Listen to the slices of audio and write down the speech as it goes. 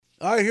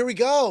All right, here we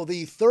go.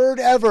 The third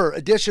ever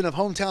edition of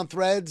Hometown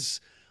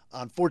Threads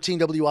on 14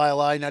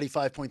 WILI,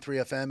 95.3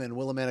 FM, and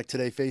Willimantic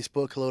Today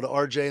Facebook. Hello to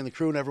RJ and the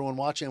crew and everyone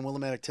watching on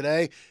Willimantic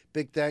Today.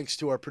 Big thanks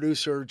to our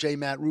producer, J.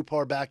 Matt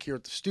Rupar, back here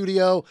at the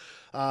studio.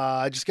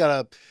 I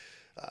gotta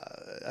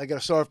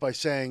start off by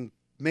saying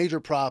major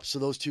props to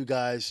those two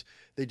guys.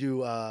 They do,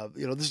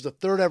 this is the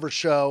third ever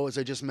show, as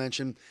I just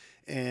mentioned.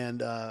 And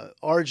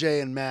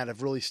RJ and Matt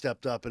have really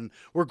stepped up, and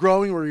we're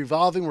growing, we're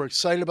evolving, we're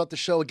excited about the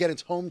show. Again,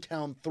 it's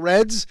Hometown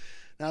Threads,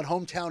 not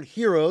Hometown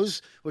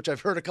Heroes, which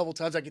I've heard a couple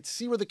times. I could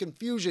see where the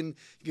confusion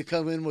could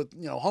come in with,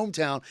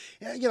 hometown.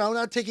 And,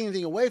 not taking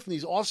anything away from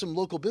these awesome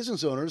local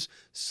business owners.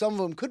 Some of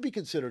them could be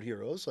considered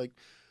heroes. Like,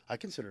 I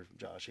consider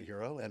Josh a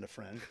hero and a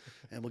friend.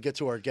 And we'll get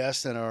to our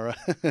guest and our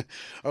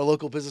our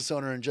local business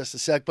owner in just a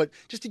sec. But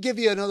just to give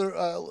you a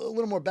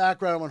little more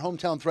background on what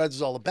Hometown Threads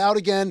is all about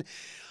again.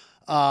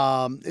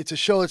 It's a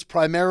show that's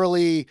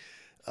primarily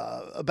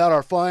about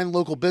our fine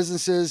local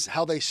businesses,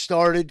 how they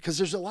started, because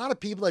there's a lot of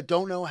people that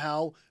don't know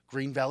how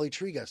Green Valley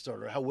Tree got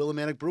started, or how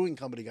Willimantic Brewing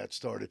Company got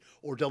started,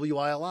 or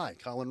WILI.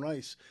 Colin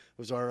Rice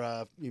was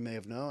our, you may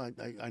have known,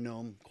 I know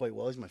him quite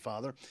well. He's my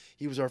father.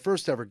 He was our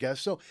first ever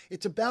guest. So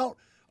it's about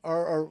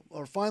our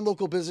fine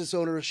local business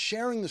owners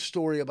sharing the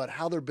story about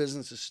how their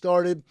businesses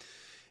started.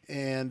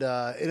 And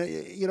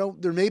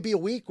there may be a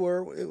week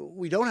where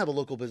we don't have a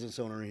local business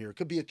owner in here. It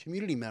could be a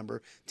community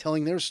member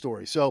telling their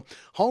story. So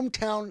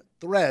Hometown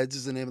Threads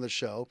is the name of the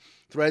show.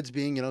 Threads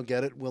being,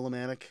 get it,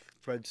 Willimantic,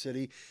 Thread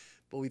City.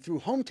 But we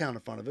threw Hometown in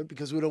front of it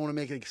because we don't want to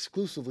make it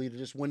exclusively to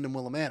just Wyndham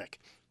Willimantic.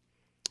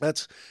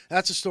 That's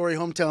the story,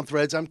 Hometown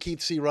Threads. I'm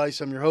Keith C. Rice.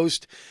 I'm your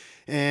host.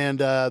 And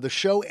the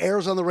show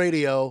airs on the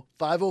radio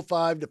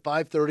 5:05 to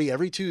 5:30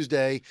 every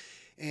Tuesday.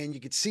 And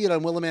you can see it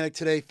on Willimantic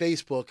Today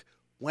Facebook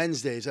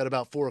Wednesdays at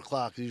about 4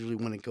 o'clock is usually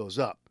when it goes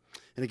up.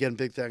 And again,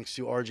 big thanks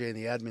to RJ and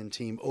the admin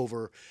team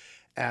over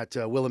at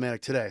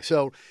Willimantic Today.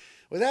 So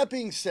with that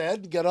being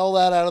said, get all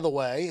that out of the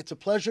way, it's a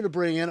pleasure to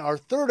bring in our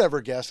third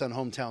ever guest on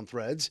Hometown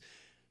Threads,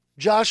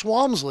 Josh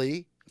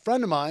Walmsley, a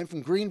friend of mine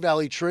from Green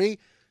Valley Tree.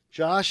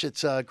 Josh,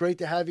 it's great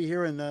to have you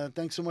here, and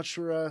thanks so much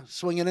for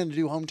swinging in to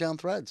do Hometown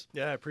Threads.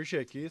 Yeah, I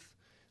appreciate it, Keith.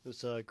 It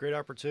was a great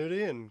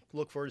opportunity, and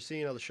look forward to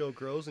seeing how the show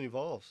grows and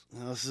evolves.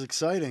 Well, this is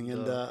exciting,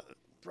 and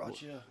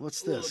brought you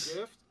what's this?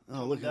 Gift.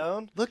 Oh, Look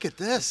at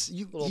this!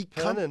 Little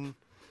pen and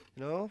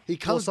he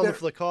comes something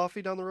for the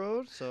coffee down the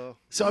road. So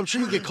I'm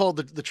sure you get called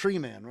the Tree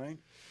Man, right?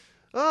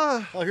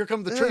 Here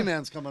comes the Tree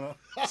Man's coming up.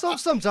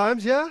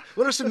 Sometimes, yeah.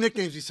 What are some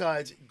nicknames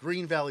besides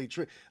Green Valley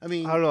Tree? I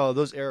mean, I don't know. Are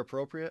those air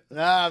appropriate?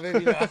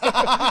 Maybe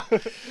not.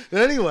 But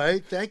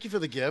anyway, thank you for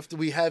the gift.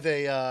 We have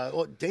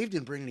Dave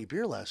didn't bring any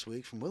beer last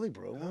week from Willie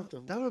Brew.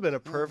 That would have been a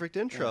perfect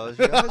intro,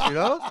 guys,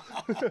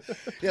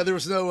 Yeah, there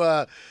was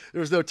no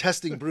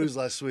testing brews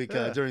last week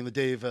during the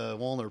Dave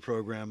Wallner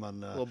program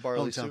on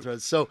Hometown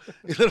Threads. So,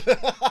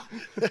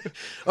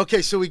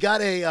 okay, so we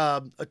got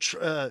a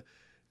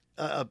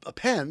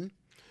pen.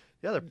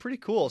 Yeah, they're pretty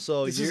cool.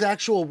 So this is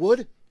actual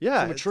wood?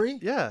 Yeah. From a tree?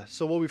 Yeah.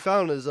 So what we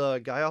found is a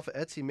guy off of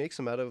Etsy makes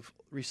them out of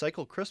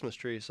recycled Christmas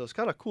trees. So it's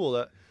kind of cool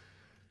that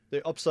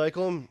they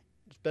upcycle them.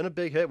 It's been a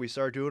big hit. We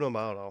started doing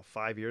them,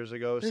 5 years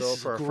ago or so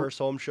for our first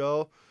home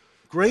show.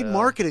 Great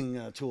marketing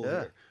tool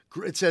here.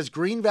 It says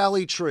Green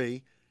Valley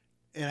Tree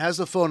and has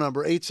the phone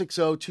number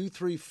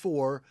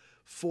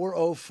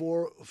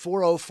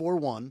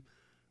 860-234-4041.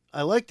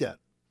 I like that.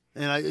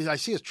 And I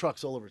see his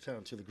trucks all over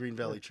town too, the Green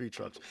Valley Tree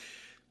trucks.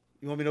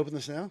 You want me to open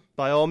this now?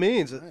 By all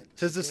means. Right.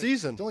 Tis the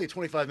season. It's only a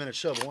 25-minute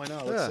show, but why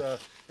not?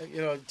 Let's,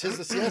 tis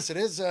the yes, it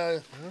is.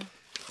 It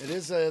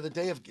is the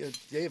day of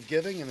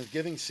giving and the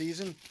giving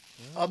season.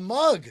 A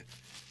mug,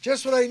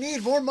 just what I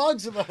need. More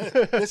mugs.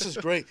 This is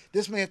great.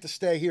 This may have to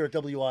stay here at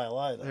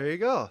WILI though. There you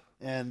go.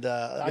 And you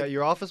got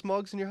your office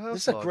mugs in your house.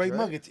 This is a great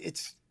mug.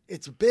 It's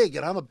big,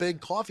 and I'm a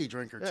big coffee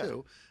drinker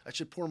too. I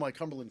should pour my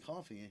Cumberland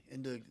coffee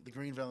into the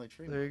Green Valley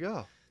Tree. There you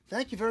go.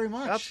 Thank you very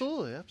much.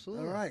 Absolutely.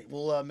 All right,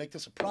 we'll make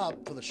this a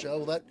prop for the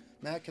show.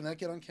 Matt, can that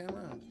get on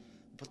camera?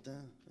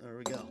 There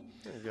we go.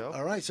 There you go.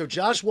 All right, so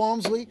Josh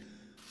Walmsley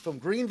from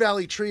Green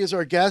Valley Tree is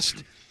our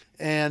guest.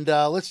 And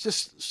let's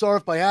just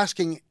start off by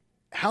asking,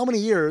 how many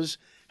years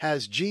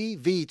has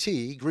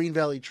GVT, Green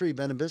Valley Tree,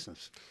 been in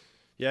business?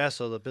 Yeah,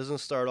 so the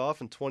business started off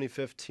in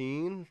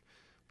 2015.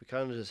 We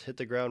kind of just hit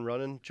the ground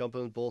running,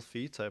 jumping with both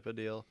feet type of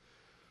deal.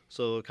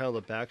 So kind of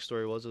the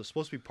backstory was it was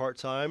supposed to be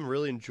part-time,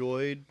 really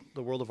enjoyed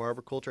the world of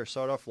arboriculture. I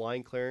started off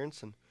line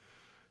clearance and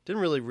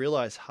didn't really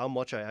realize how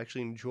much I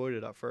actually enjoyed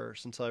it at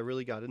first until I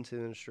really got into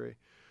the industry.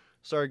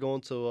 Started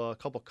going to a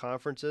couple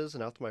conferences,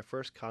 and after my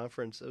first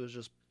conference, it was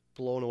just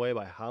blown away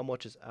by how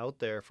much is out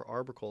there for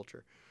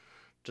arboriculture.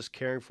 Just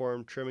caring for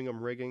them, trimming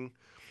them, rigging.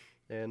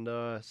 And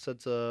said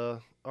to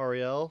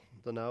Ariel,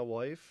 the now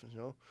wife,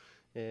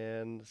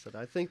 and said,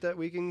 I think that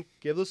we can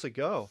give this a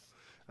go.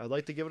 I'd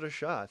like to give it a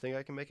shot. I think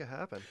I can make it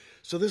happen.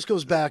 So this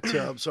goes back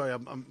to,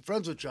 I'm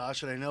friends with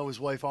Josh, and I know his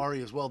wife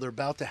Ari as well. They're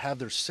about to have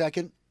their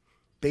second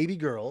baby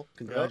girl.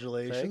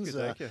 Congratulations.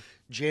 Thank you.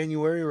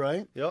 January,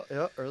 right?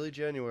 Yep, early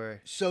January.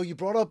 So you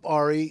brought up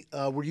Ari.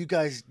 Were you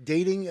guys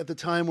dating at the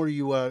time where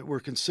you were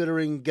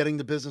considering getting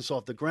the business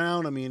off the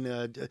ground? I mean,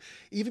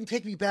 even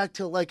take me back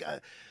to like,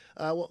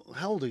 well,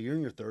 how old are you? You're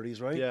in your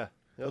 30s, right? Yeah.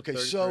 Yep, Okay,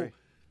 33.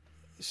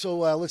 so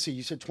let's see.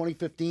 You said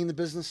 2015 the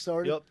business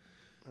started? Yep.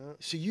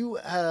 So you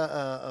had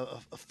a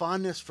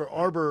fondness for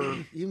Arbor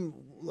even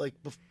like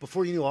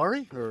before you knew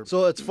Ari? Or?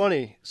 So it's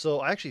funny. So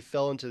I actually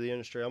fell into the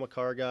industry. I'm a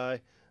car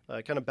guy.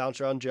 I kind of bounce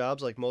around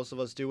jobs like most of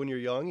us do when you're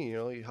young. You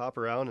know, you hop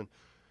around. And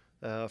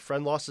a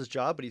friend lost his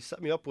job, but he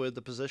set me up with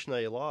the position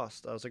that he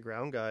lost. I was a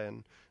ground guy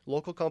in a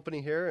local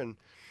company here, and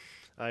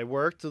I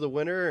worked through the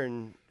winter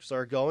and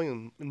started going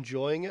and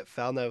enjoying it.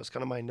 Found that it was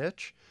kind of my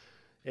niche.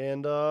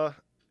 And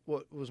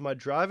what was my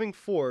driving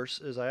force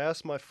is I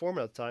asked my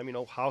foreman at the time, you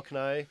know, how can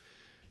I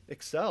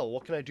excel?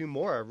 What can I do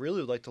more? I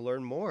really would like to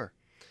learn more.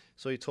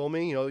 So he told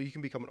me, you know, you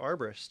can become an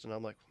arborist. And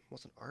I'm like,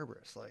 what's an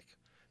arborist? Like,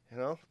 you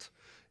know,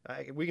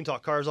 we can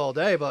talk cars all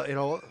day, but, you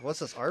know, what's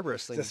this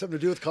arborist thing? Does that something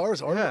to do with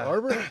cars?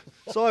 Arbor?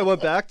 So I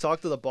went back,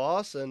 talked to the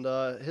boss, and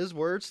his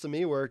words to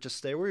me were, just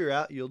stay where you're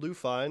at. You'll do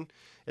fine.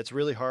 It's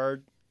really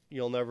hard.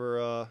 You'll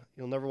never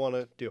want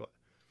to do it.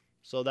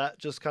 So that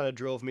just kind of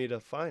drove me to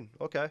fine.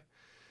 Okay.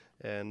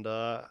 And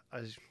I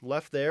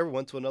left there,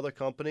 went to another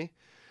company,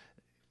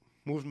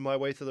 moved my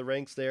way through the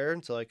ranks there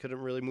until I couldn't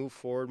really move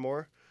forward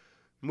more.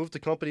 Moved to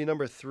company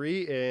number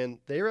 3, and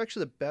they were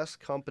actually the best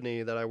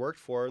company that I worked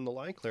for in the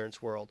line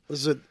clearance world.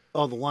 Is it?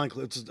 Oh, the line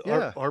clearance. It's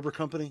the Arbor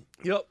company?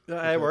 Yep.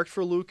 I worked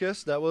for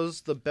Lucas. That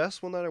was the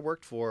best one that I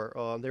worked for.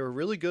 They were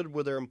really good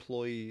with their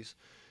employees,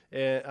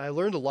 and I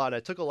learned a lot. I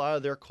took a lot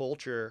of their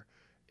culture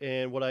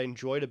and what I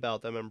enjoyed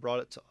about them and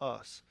brought it to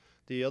us.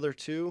 The other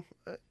two,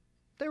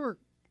 they were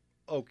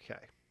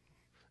okay.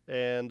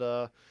 And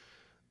so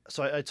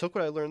I took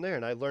what I learned there,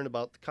 and I learned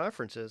about the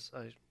conferences.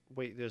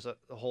 There's a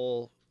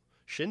whole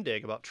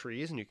shindig about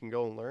trees, and you can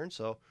go and learn.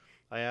 So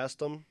I asked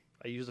them.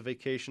 I used a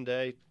vacation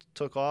day,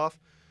 took off,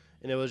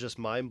 and it was just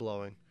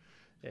mind-blowing.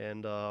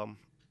 And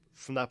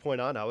from that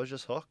point on, I was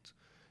just hooked.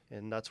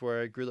 And that's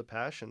where I grew the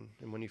passion.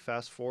 And when you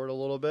fast forward a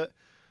little bit,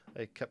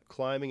 I kept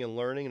climbing and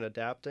learning and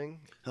adapting.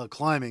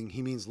 Climbing,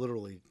 he means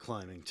literally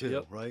climbing too,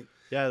 Yep. right?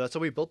 Yeah, that's how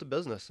we built the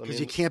business. Because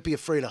you can't be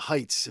afraid of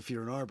heights if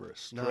you're an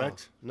arborist,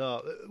 correct?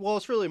 No. Well,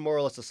 it's really more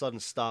or less a sudden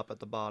stop at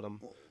the bottom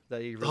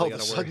that you really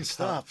got to worry sudden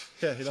stop.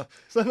 Yeah, you know,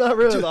 so not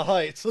really the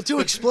heights. So to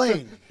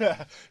explain.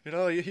 Yeah, you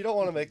know, you don't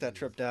want to make that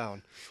trip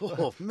down.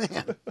 Oh,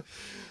 man.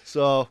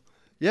 So,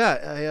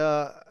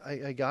 yeah,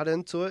 I got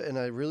into it, and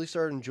I really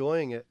started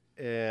enjoying it.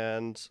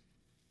 And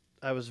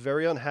I was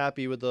very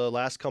unhappy with the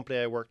last company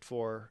I worked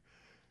for.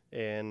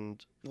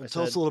 And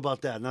tell us a little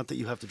about that. Not that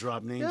you have to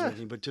drop names or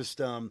anything, but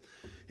just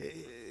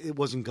it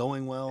wasn't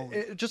going well.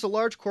 Just a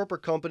large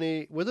corporate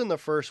company. Within the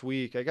first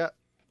week, I got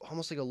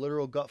almost like a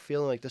literal gut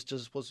feeling like this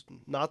just was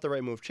not the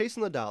right move.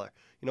 Chasing the dollar.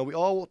 You know, we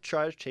all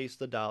try to chase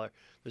the dollar.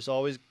 There's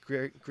always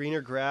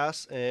greener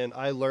grass, and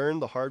I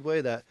learned the hard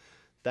way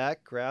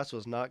that grass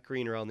was not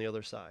greener on the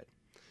other side.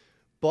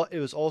 But it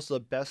was also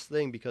the best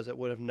thing because it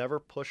would have never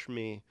pushed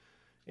me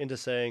into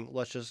saying,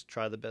 let's just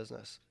try the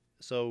business.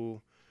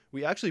 So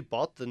we actually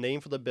bought the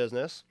name for the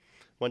business,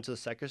 went to the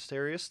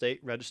Secretary of State,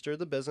 registered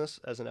the business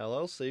as an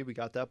LLC. We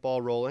got that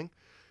ball rolling.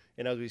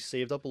 And as we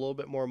saved up a little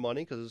bit more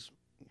money, because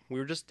we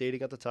were just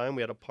dating at the time,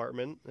 we had an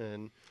apartment.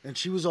 And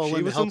she was all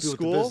in to help you with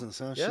the business,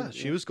 huh? Yeah,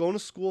 she was going to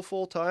school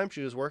full time.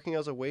 She was working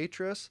as a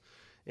waitress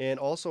and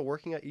also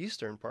working at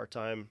Eastern part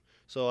time.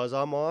 So as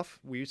I'm off,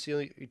 we would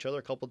see each other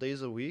a couple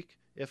days a week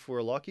if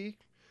we're lucky.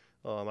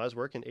 I was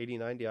working 80,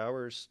 90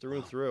 hours through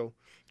and through,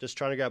 just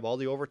trying to grab all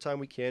the overtime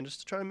we can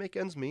just to try to make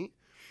ends meet.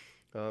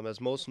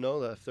 As most know,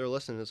 that if they're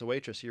listening as a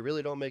waitress, you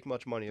really don't make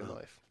much money in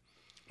life.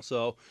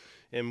 So,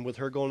 and with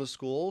her going to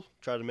school,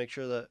 try to make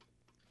sure that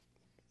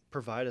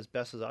provide as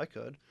best as I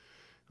could.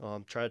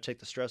 Try to take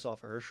the stress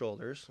off of her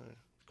shoulders.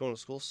 Going to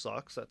school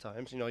sucks at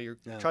times. You know, you're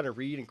trying to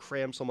read and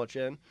cram so much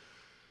in.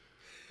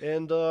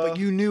 And but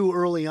you knew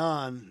early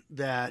on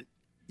that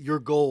your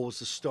goal was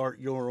to start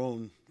your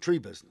own tree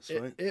business,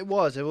 right? It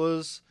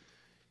was.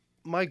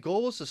 My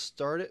goal was to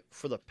start it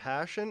for the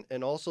passion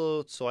and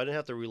also so I didn't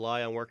have to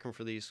rely on working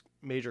for these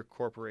major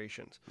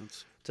corporations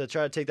to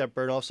try to take that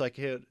burden off so I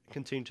could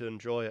continue to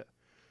enjoy it.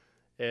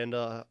 And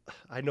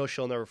I know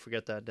she'll never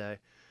forget that day.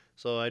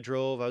 So I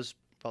was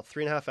about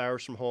 3.5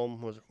 hours from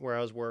home was where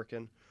I was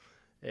working.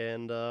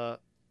 And I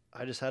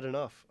just had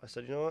enough. I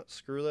said, you know what?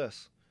 Screw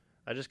this.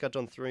 I just got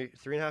done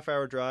 3.5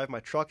 hour drive.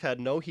 My truck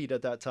had no heat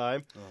at that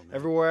time.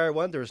 Everywhere I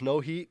went, there was no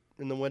heat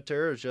in the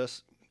winter. It was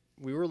just,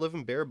 we were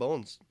living bare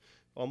bones.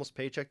 Almost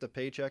paycheck to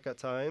paycheck at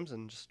times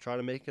and just try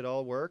to make it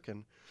all work.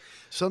 And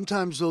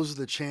sometimes those are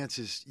the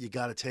chances you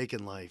got to take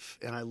in life.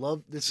 And I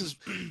love, this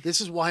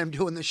is why I'm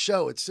doing this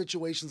show. It's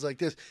situations like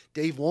this.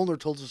 Dave Wollner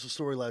told us a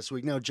story last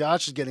week. Now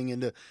Josh is getting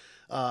into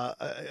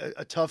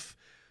a tough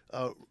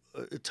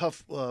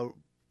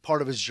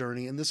part of his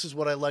journey. And this is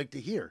what I like to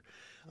hear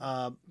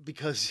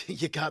because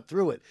you got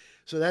through it.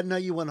 So that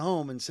night you went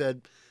home and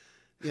said,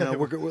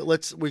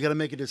 we got to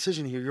make a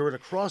decision here. You're at a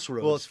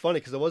crossroads. Well, it's funny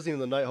because it wasn't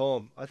even the night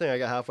home. I think I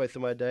got halfway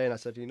through my day and I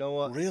said, you know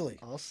what? Really?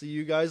 I'll see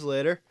you guys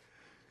later.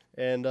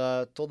 And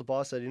told the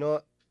boss, said, you know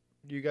what?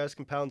 You guys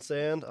can pound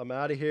sand. I'm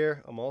out of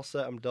here. I'm all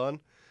set. I'm done.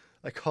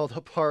 I called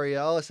up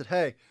Ariel. I said,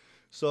 hey,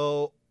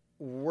 so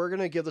we're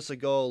going to give this a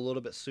go a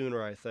little bit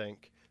sooner, I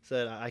think.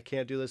 Said, I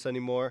can't do this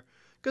anymore.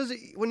 Because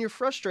when you're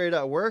frustrated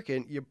at work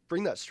and you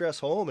bring that stress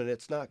home and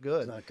it's not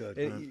good. It's not good.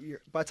 And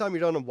by the time you're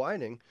done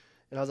unwinding,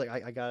 and I was like,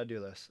 I got to do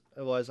this.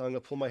 Otherwise, I'm going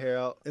to pull my hair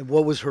out. And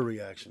what was her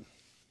reaction?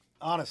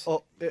 Honestly.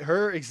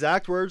 Her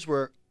exact words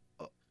were,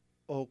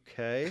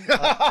 okay.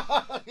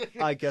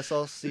 I guess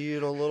I'll see you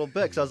in a little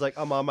bit. Because I was like,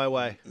 I'm on my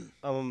way.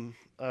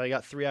 I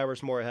got 3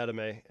 hours more ahead of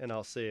me, and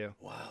I'll see you.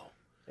 Wow.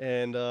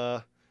 And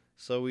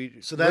so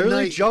we that really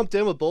night jumped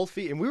in with both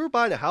feet. And we were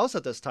buying a house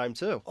at this time,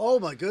 too. Oh,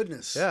 my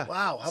goodness. Yeah.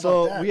 Wow. How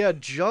so about that? We had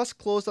just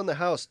closed on the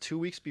house 2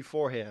 weeks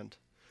beforehand.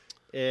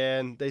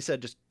 And they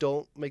said, just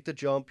don't make the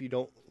jump. You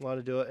don't want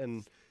to do it.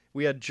 And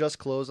we had just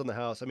closed on the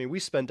house. I mean, we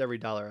spent every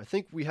dollar. I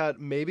think we had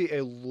maybe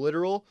a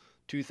literal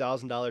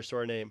 $2,000 to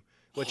our name,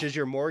 which is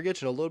your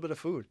mortgage and a little bit of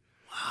food.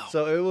 Wow.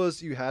 So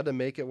you had to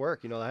make it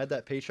work. I had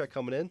that paycheck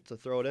coming in to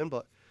throw it in,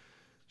 but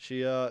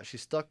she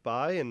stuck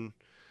by and,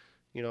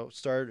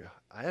 started.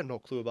 I had no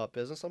clue about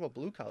business. I'm a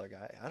blue collar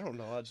guy. I don't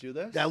know how to do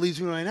this. That leads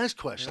me to my next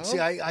question. See,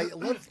 I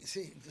love.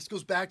 See, this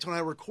goes back to when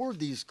I record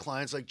these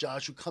clients like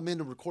Josh who come in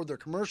to record their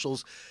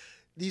commercials.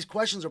 These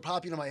questions are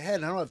popping in my head,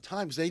 and I don't have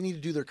time because they need to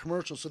do their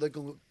commercials so they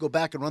can go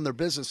back and run their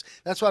business.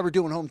 That's why we're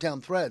doing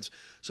Hometown Threads.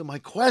 So my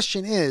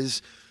question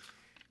is,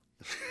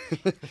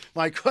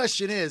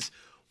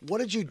 what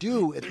did you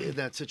do in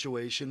that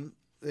situation?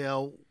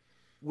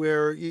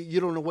 Where you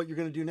don't know what you're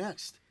going to do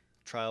next.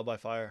 Trial by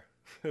fire.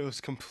 It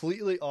was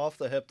completely off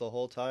the hip the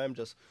whole time,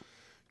 just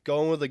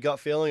going with the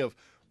gut feeling of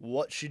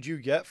what should you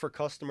get for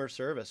customer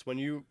service.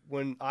 When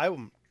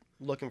I'm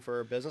looking for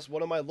a business,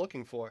 what am I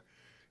looking for?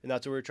 And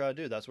that's what we were trying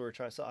to do. That's what we were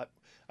trying to sell.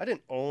 I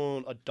didn't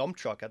own a dump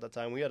truck at the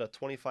time. We had a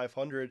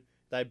 2500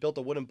 that I built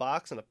a wooden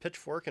box and a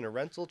pitchfork and a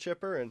rental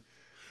chipper. And,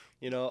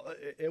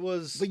 it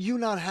was... But you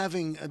not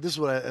having... This is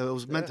what I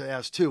was meant to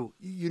ask, too.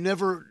 You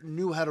never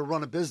knew how to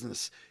run a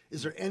business.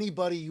 Is there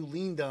anybody you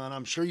leaned on?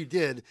 I'm sure you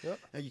did. Yep.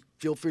 You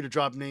feel free to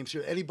drop names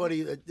here.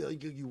 Anybody that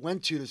you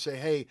went to say,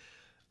 hey,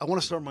 I want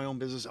to start my own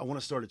business. I want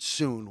to start it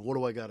soon. What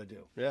do I got to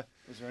do? Yeah.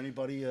 Is there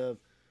anybody...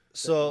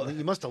 So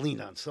you must have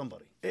leaned on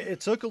somebody.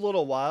 It took a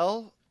little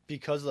while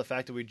because of the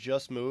fact that we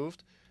just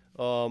moved.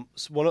 So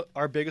one of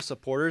our biggest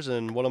supporters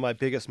and one of my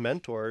biggest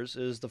mentors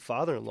is the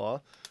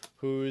father-in-law,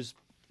 who's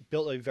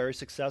built a very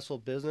successful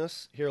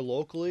business here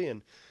locally,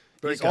 and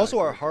he's also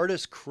our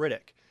hardest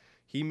critic.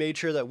 He made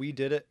sure that we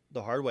did it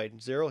the hard way.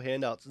 0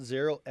 handouts,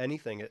 0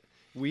 anything.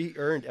 We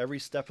earned every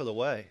step of the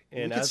way.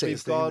 And as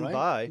we've gone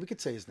by... We could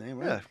say his name,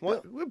 right? Yeah,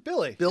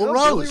 Billy. Bill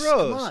Rose. Billy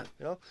Rose.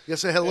 Come on.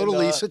 Yes, I had hello to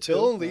Lisa, too.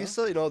 Bill and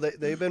Lisa,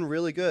 they've been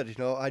really good.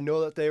 I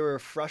know that they were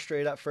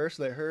frustrated at first.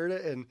 They heard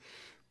it and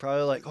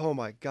probably like, oh,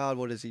 my God,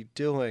 what is he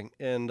doing?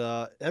 And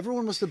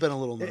everyone must have been a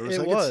little nervous.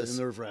 It was.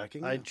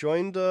 Nerve-wracking. I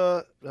joined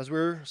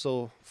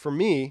so for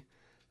me,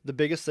 the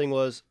biggest thing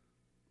was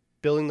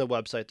building the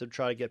website to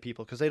try to get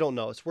people, because they don't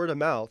know. It's word of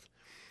mouth.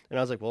 And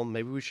I was like, well,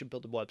 maybe we should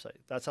build a website.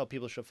 That's how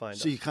people should find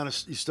us. So you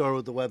started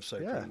with the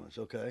website pretty much,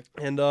 okay.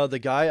 And the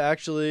guy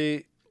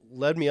actually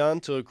led me on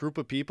to a group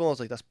of people. I was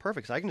like, that's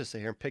perfect, 'cause I can just sit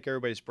here and pick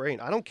everybody's brain.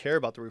 I don't care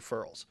about the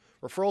referrals.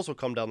 Referrals will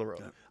come down the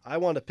road. Yeah. I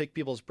want to pick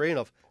people's brain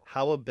of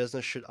how a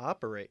business should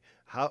operate.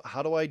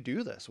 How do I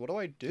do this? What do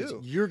I do?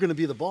 You're going to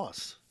be the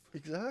boss.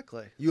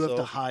 Exactly. You have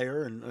to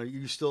hire, and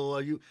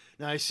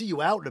now I see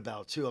you out and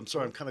about too. I'm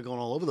sorry, I'm kind of going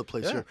all over the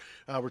place here.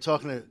 We're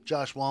talking to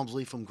Josh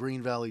Walmsley from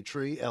Green Valley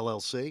Tree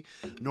LLC,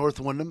 North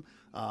Windham,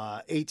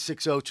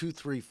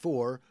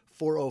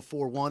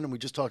 860-234-4041, and we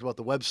just talked about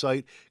the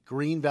website,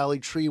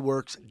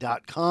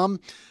 greenvalleytreeworks.com.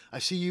 I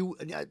see you.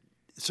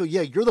 So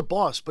you're the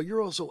boss, but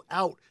you're also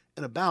out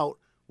and about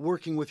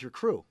working with your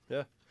crew.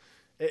 Yeah,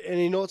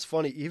 and what's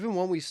funny? Even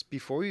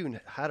before we even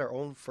had our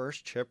own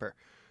first chipper,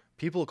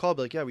 people call,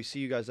 be like, yeah, we see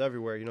you guys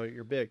everywhere.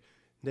 You're big.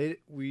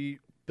 We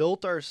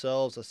built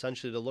ourselves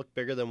essentially to look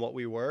bigger than what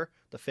we were,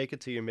 to fake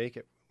it till you make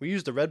it. We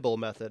used the Red Bull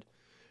method.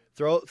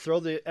 Throw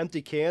the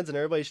empty cans in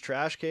everybody's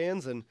trash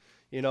cans, and,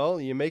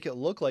 you make it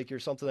look like you're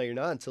something that you're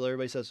not until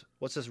everybody says,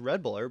 what's this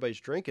Red Bull? Everybody's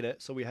drinking it,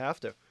 so we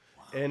have to.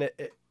 Wow. And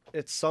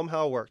it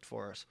somehow worked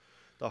for us.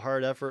 The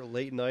hard effort,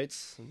 late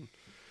nights.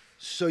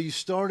 So you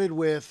started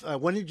with,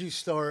 when did you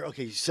start?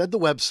 Okay, you said the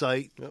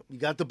website. Yep. You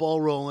got the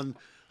ball rolling.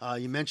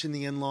 You mentioned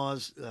the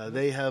in-laws.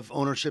 They have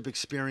ownership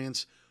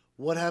experience.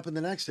 What happened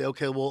the next day?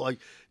 Okay, well,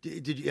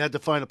 did you had to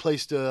find a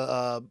place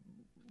for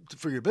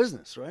your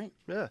business, right?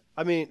 Yeah.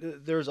 I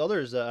mean, there's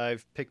others that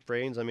I've picked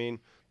brains. I mean,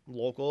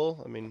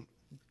 local. I mean,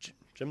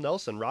 Jim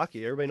Nelson,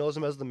 Rocky. Everybody knows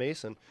him as the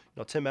Mason.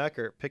 Tim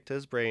Acker picked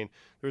his brain.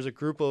 There was a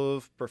group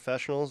of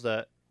professionals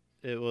that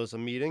it was a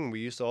meeting. We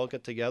used to all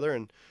get together,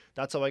 and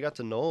that's how I got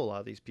to know a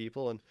lot of these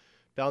people and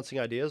bouncing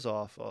ideas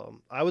off.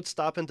 I would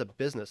stop into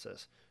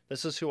businesses.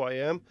 This is who I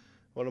am.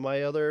 One of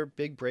my other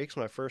big breaks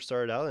when I first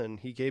started out, and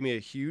he gave me a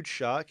huge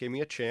shot, gave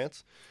me a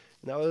chance.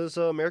 And that was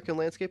American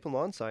Landscape and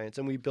Lawn Science,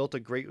 and we built a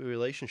great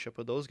relationship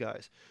with those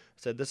guys. I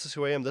said, this is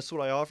who I am, this is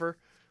what I offer.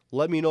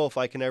 Let me know if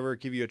I can ever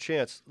give you a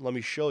chance. Let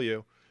me show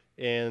you.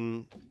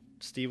 And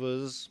Steve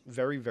was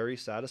very, very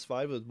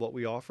satisfied with what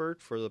we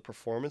offered for the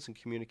performance and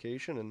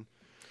communication. And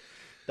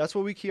that's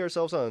what we key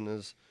ourselves on,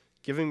 is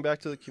giving back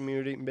to the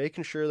community,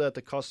 making sure that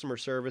the customer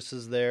service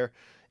is there,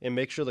 and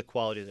make sure the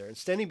quality is there, and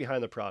standing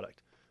behind the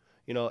product.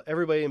 You know,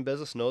 everybody in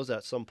business knows that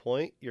at some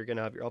point you're going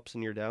to have your ups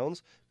and your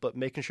downs, but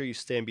making sure you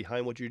stand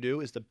behind what you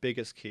do is the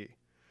biggest key.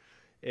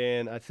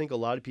 And I think a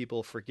lot of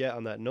people forget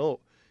on that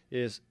note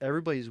is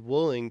everybody's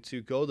willing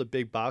to go to the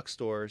big box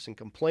stores and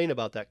complain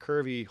about that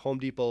curvy Home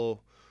Depot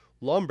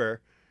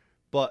lumber,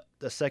 but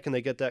the second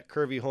they get that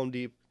curvy Home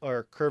Depot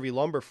or curvy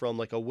lumber from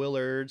like a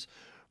Willard's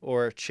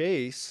or a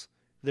Chase,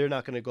 they're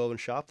not going to go and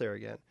shop there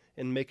again.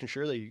 And making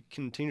sure that you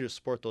continue to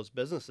support those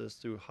businesses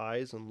through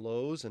highs and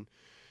lows, and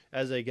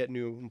as they get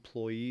new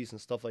employees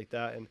and stuff like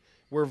that. And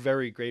we're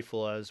very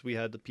grateful as we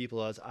had the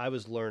people, as I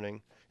was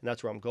learning, and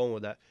that's where I'm going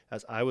with that,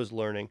 as I was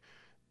learning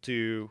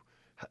to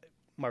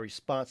my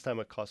response time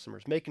with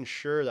customers, making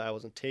sure that I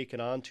wasn't taking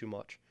on too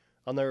much.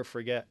 I'll never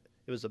forget,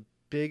 it was the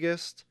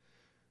biggest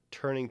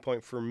turning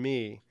point for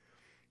me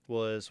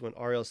was when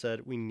Ariel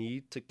said, we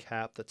need to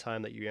cap the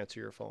time that you answer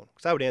your phone.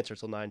 Because I would answer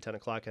till 9, 10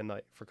 o'clock at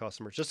night for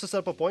customers just to set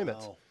up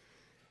appointments. Wow.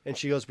 And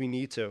she goes, we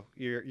need to.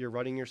 You're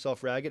running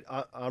yourself ragged.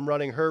 I'm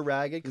running her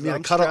ragged because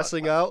I'm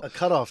stressing out. A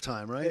cutoff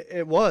time, right?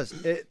 It was.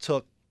 It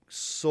took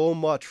so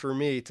much for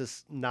me to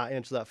not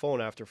answer that phone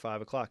after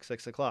 5 o'clock,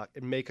 6 o'clock,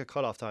 and make a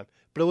cutoff time.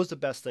 But it was the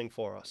best thing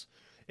for us.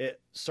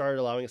 It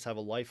started allowing us to have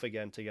a life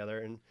again together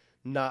and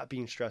not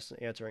being stressed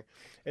and answering.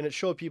 And it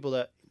showed people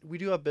that we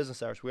do have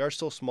business hours. We are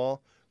still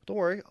small. Don't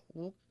worry.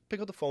 We'll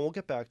pick up the phone. We'll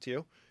get back to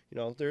you. You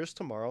know, there's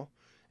tomorrow.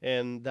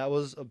 And that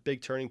was a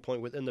big turning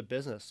point within the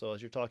business. So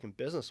as you're talking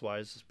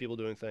business-wise, people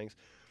doing things,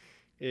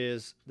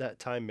 is that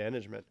time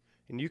management.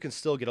 And you can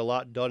still get a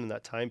lot done in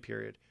that time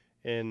period.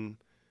 And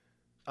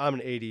I'm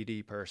an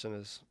ADD person,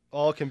 is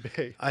all can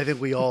be. I think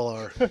we all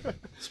are.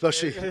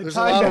 Especially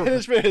time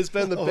management has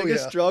been the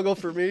biggest struggle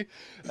for me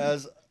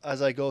as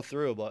I go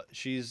through. But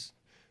she's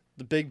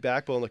the big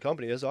backbone of the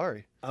company is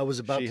Ari. I was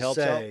about to say. She helps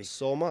out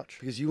so much.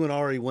 Because you and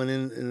Ari went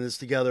in this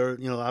together.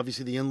 You know,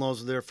 obviously the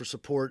in-laws are there for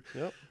support.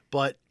 Yep.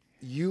 But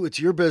it's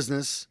your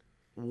business.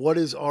 What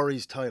is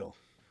Ari's title?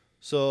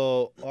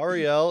 So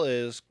Ariel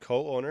is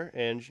co-owner,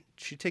 and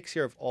she takes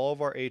care of all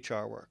of our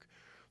HR work.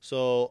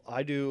 So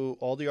I do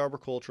all the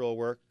arboricultural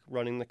work,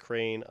 running the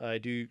crane. I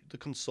do the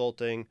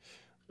consulting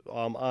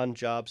on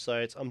job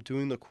sites. I'm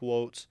doing the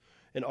quotes.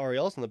 And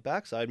Ariel's on the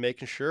backside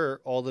making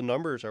sure all the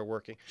numbers are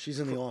working. She's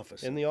in the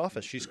office. In the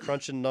office. She's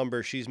crunching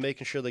numbers. She's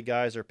making sure the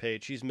guys are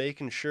paid. She's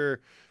making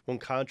sure when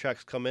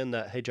contracts come in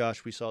that, hey,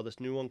 Josh, we saw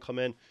this new one come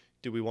in.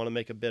 Do we want to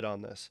make a bid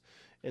on this?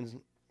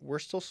 And we're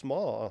still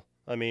small.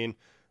 I mean,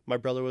 my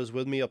brother was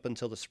with me up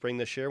until the spring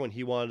this year when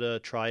he wanted to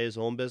try his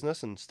own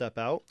business and step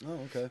out. Oh,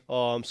 okay.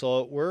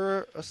 So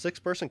we're a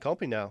 6-person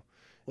company now.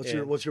 What's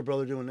your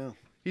brother doing now?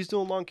 He's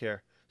doing lawn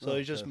care. So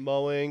he's just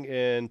mowing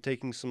and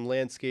taking some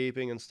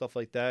landscaping and stuff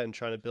like that and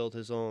trying to build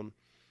his own.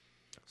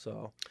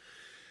 So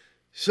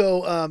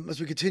as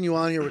we continue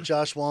on here with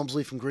Josh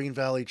Walmsley from Green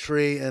Valley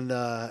Tree, and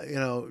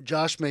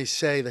Josh may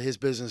say that his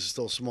business is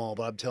still small,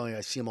 but I'm telling you,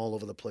 I see him all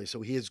over the place.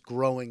 So he is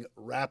growing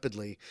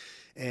rapidly.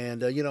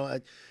 And,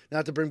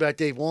 not to bring back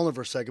Dave Wallner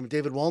for a second, but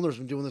David Wallner's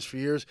been doing this for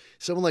years.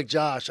 Someone like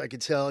Josh, I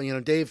could tell,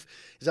 Dave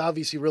is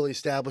obviously really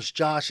established.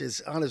 Josh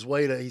is on his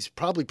way he's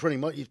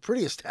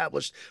pretty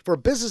established for a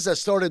business that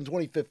started in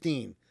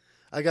 2015.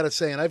 I got to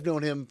say, and I've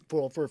known him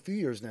for a few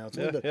years now.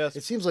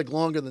 It seems like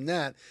longer than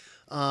that.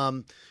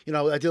 I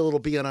did a little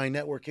BNI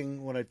networking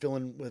when I fill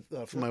in with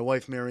for my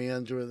wife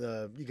Marianne.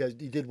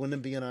 You did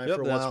Wyndham BNI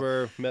for a while. That's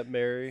where I met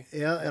Mary.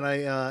 Yeah, and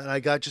I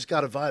got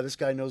a vibe. This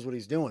guy knows what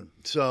he's doing.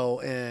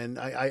 So, and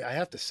I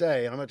have to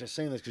say, and I'm not just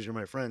saying this because you're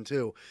my friend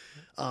too.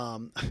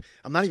 I'm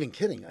not even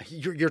kidding.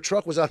 Your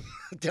truck was out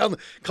down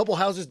a couple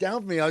houses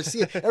down from me. I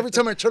see it every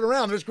time I turn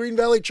around. There's Green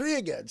Valley Tree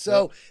again.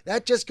 So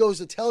that just goes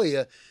to tell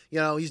you,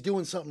 he's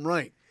doing something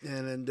right.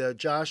 And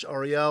Josh,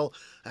 Ariel,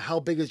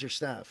 how big is your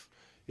staff?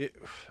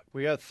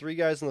 We have 3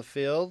 guys in the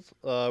field.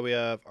 We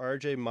have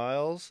RJ,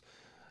 Miles,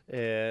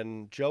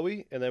 and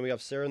Joey, and then we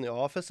have Sarah in the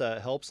office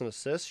that helps and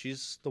assists.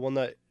 She's the one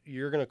that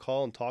you're going to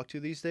call and talk to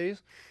these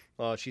days.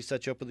 She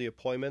sets you up with the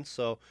appointments.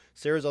 So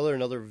Sarah's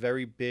another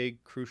very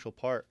big, crucial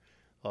part.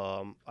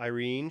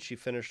 Irene, she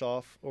finished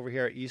off over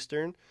here at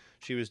Eastern.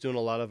 She was doing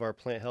a lot of our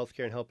plant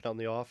healthcare and helping out in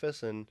the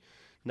office, and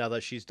now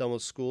that she's done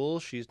with school,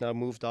 she's now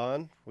moved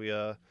on.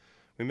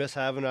 We miss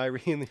having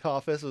Irene in the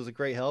office. It was a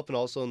great help, and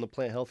also on the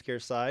plant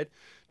healthcare side,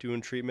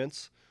 doing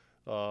treatments.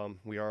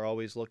 We are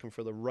always looking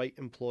for the right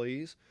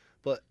employees,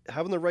 but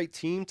having the right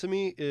team to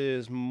me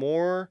is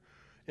more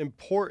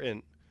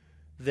important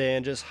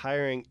than just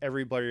hiring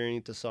everybody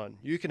underneath the sun.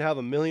 You can have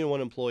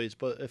 1,000,001 employees,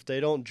 but if they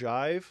don't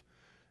jive,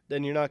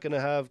 then you're not going to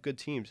have good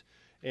teams,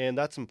 and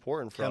that's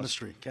important for us.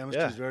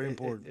 Chemistry is very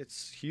important.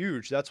 It's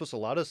huge. That's what's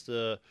allowed us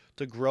to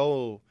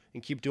grow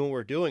and keep doing what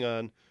we're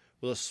doing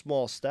with a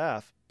small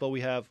staff. but we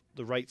have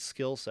the right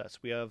skill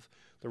sets. We have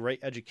the right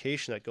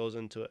education that goes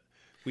into it.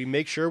 We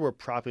make sure we're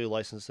properly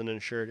licensed and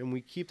insured, and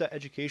we keep that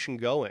education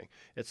going.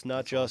 It's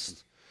not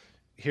just,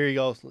 here you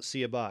go, let's see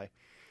you bye.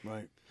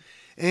 Right.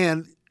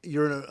 And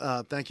you're in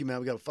a, thank you, Matt.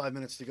 We got 5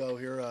 minutes to go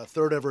here.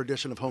 Third ever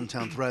edition of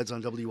Hometown Threads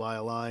on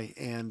WILI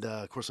and,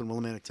 of course, on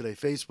Willimantic Today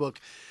Facebook.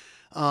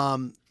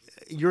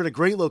 You're in a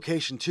great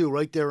location, too,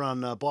 right there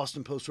on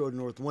Boston Post Road in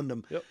North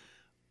Wyndham. Yep.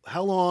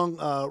 How long,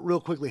 real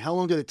quickly, how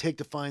long did it take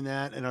to find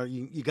that? And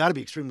you got to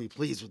be extremely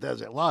pleased with that.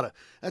 There's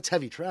that's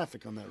heavy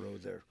traffic on that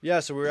road there. Yeah,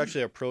 so we were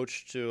actually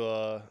approached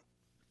to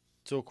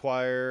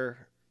acquire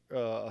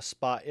a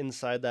spot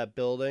inside that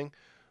building.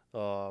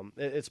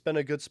 It's been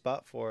a good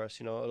spot for us.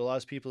 It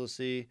allows people to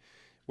see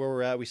where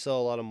we're at. We sell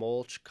a lot of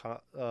mulch,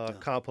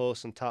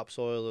 compost, and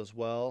topsoil as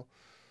well.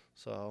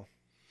 So,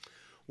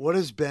 what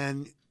is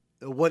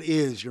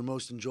your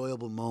most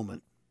enjoyable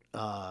moment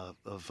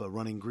of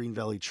running Green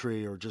Valley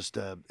Tree, or just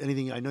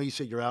anything? I know you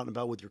said you're out and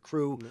about with your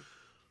crew. Mm-hmm.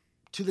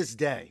 To this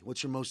day,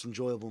 what's your most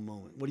enjoyable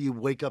moment? What do you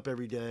wake up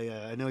every day?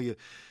 I know you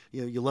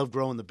love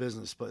growing the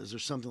business, but is there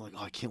something like,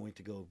 I can't wait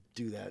to go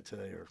do that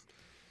today? Or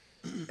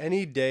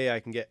any day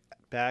I can get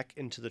back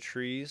into the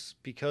trees,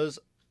 because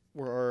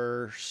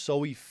we're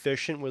so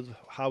efficient with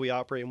how we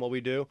operate and what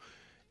we do.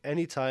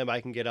 Anytime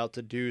I can get out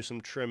to do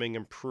some trimming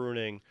and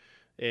pruning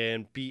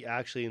and be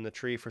actually in the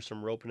tree for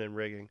some roping and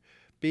rigging,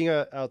 being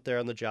out there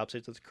on the job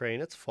site with the crane,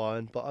 it's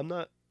fun, but I'm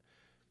not.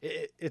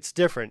 It's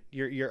different.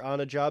 You're on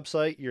a job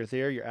site, you're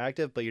there, you're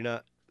active, but you're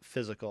not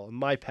physical. And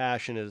my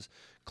passion is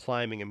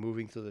climbing and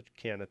moving through the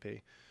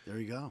canopy. There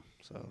you go.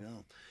 So there you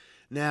go.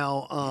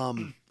 Now,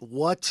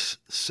 what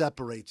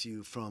separates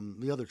you from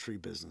the other tree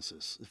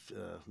businesses?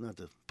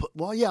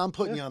 I'm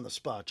putting you on the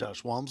spot,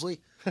 Josh Walmsley.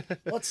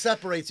 What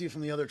separates you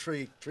from the other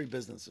tree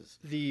businesses?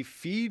 The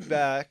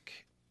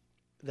feedback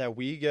that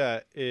we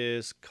get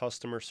is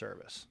customer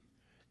service.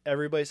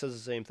 Everybody says the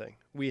same thing.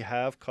 We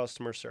have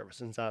customer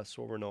service, and that's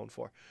what we're known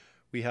for.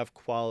 We have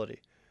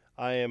quality.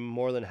 I am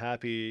more than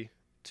happy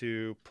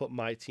to put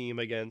my team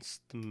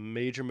against the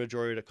major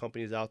majority of the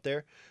companies out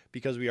there,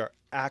 because we are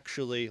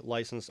actually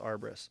licensed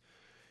arborists.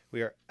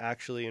 We are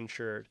actually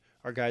insured.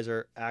 Our guys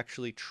are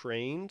actually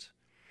trained.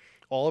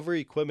 All of our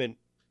equipment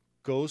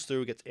goes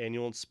through, gets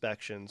annual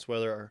inspections,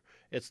 whether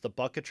it's the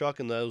bucket truck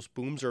and those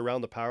booms are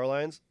around the power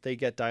lines, they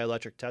get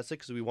dielectric tested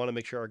because we want to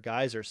make sure our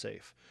guys are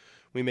safe.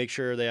 We make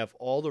sure they have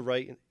all the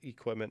right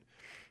equipment,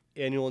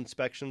 annual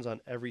inspections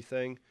on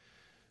everything,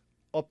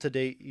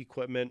 up-to-date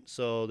equipment,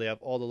 so they have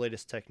all the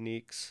latest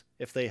techniques.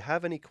 If they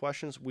have any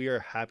questions, we are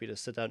happy to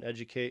sit down and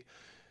educate,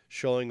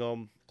 showing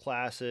them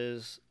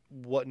classes,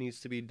 what needs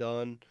to be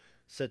done,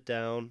 sit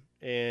down,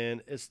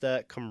 and it's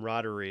that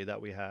camaraderie that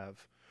we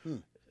have.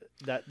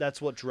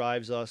 That's what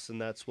drives us,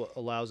 and that's what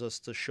allows us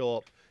to show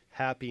up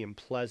happy and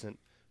pleasant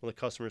when the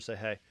customers say,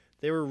 hey,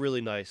 they were really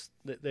nice,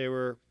 they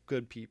were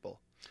good people.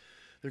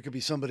 There could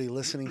be somebody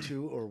listening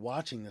to or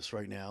watching this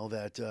right now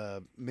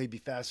that may be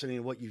fascinated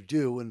in what you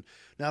do, and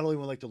not only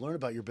would like to learn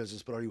about your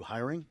business, but are you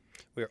hiring?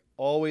 We're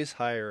always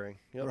hiring.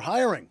 Yep. We're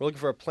hiring. We're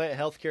looking for a plant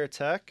healthcare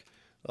tech.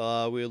 We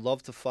would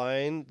love to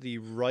find the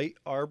right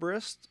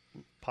arborist,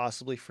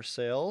 possibly for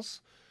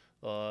sales,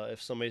 if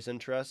somebody's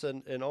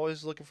interested, and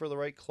always looking for the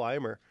right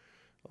climber.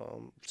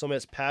 Somebody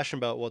that's passionate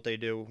about what they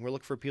do. We're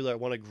looking for people that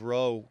want to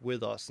grow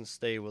with us and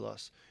stay with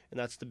us, and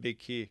that's the big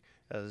key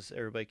as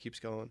everybody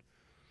keeps going.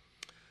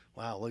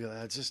 Wow, look at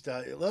that. It's just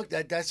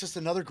that's just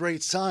another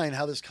great sign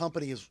how this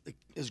company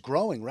is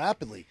growing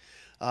rapidly.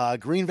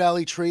 Green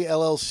Valley Tree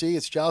LLC.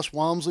 It's Josh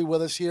Walmsley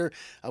with us here.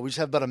 We just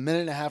have about a minute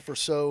and a half or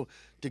so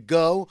to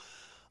go.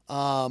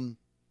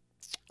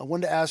 I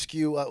wanted to ask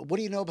you, what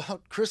do you know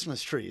about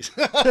Christmas trees?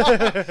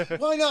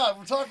 Why not?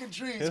 We're talking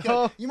trees.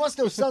 You must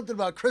know something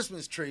about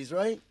Christmas trees,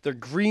 right? They're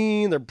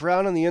green. They're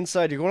brown on the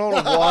inside. You're going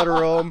out and water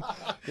them.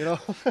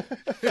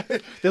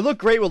 They look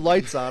great with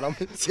lights on them.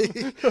 See,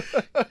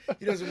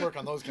 he doesn't work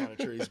on those kind of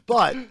trees.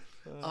 But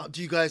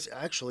do you guys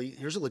actually,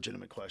 here's a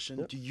legitimate question.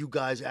 Yep. Do you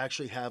guys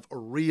actually have a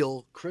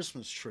real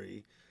Christmas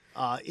tree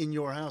in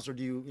your house, or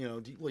do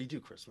you do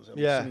Christmas? I'm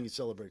assuming you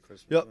celebrate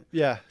Christmas. Yep. Right?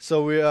 Yeah.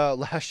 So we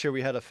last year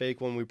we had a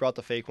fake one. We brought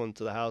the fake one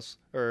to the house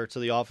or to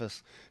the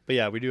office. But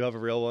yeah, we do have a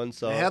real one.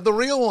 So they have the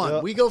real one.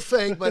 Yep. We go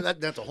fake,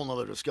 but that's a whole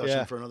nother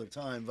discussion for another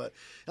time. But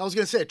I was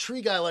gonna say, a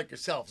tree guy like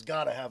yourself's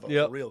got to have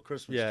a real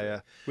Christmas tree.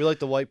 Yeah. We like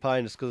the white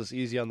pine just because it's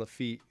easy on the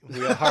feet. We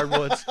have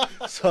hardwoods,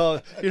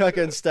 so you're not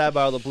getting stabbed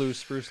out of the blue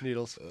spruce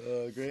needles.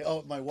 Great.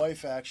 Oh, my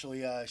wife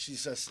actually, she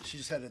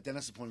just had a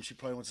dentist appointment. She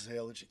probably wants to say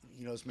hello. She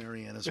knows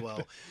Marianne as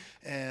well.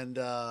 And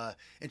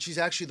she's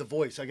actually the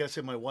voice. I gotta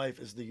say, my wife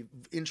is the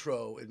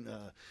intro, and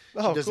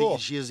cool.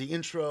 She is the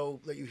intro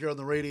that you hear on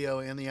the radio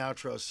and the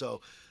outro.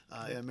 So,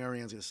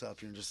 Marianne's gonna stop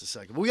here in just a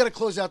second. But we got to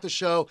close out the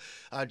show.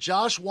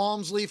 Josh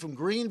Walmsley from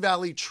Green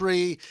Valley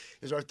Tree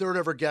is our third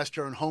ever guest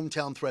here on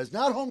Hometown Threads.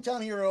 Not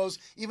Hometown Heroes,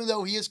 even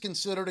though he is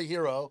considered a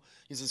hero.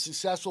 He's a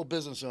successful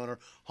business owner.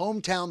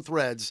 Hometown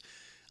Threads.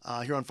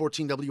 here on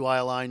 14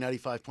 WILI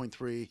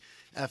 95.3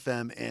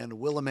 FM and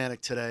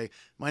Willimantic Today.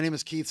 My name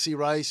is Keith C.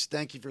 Rice.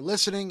 Thank you for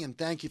listening, and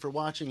thank you for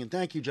watching, and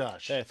thank you,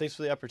 Josh. Hey, thanks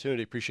for the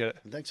opportunity. Appreciate it.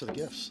 And thanks for the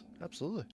gifts. Absolutely.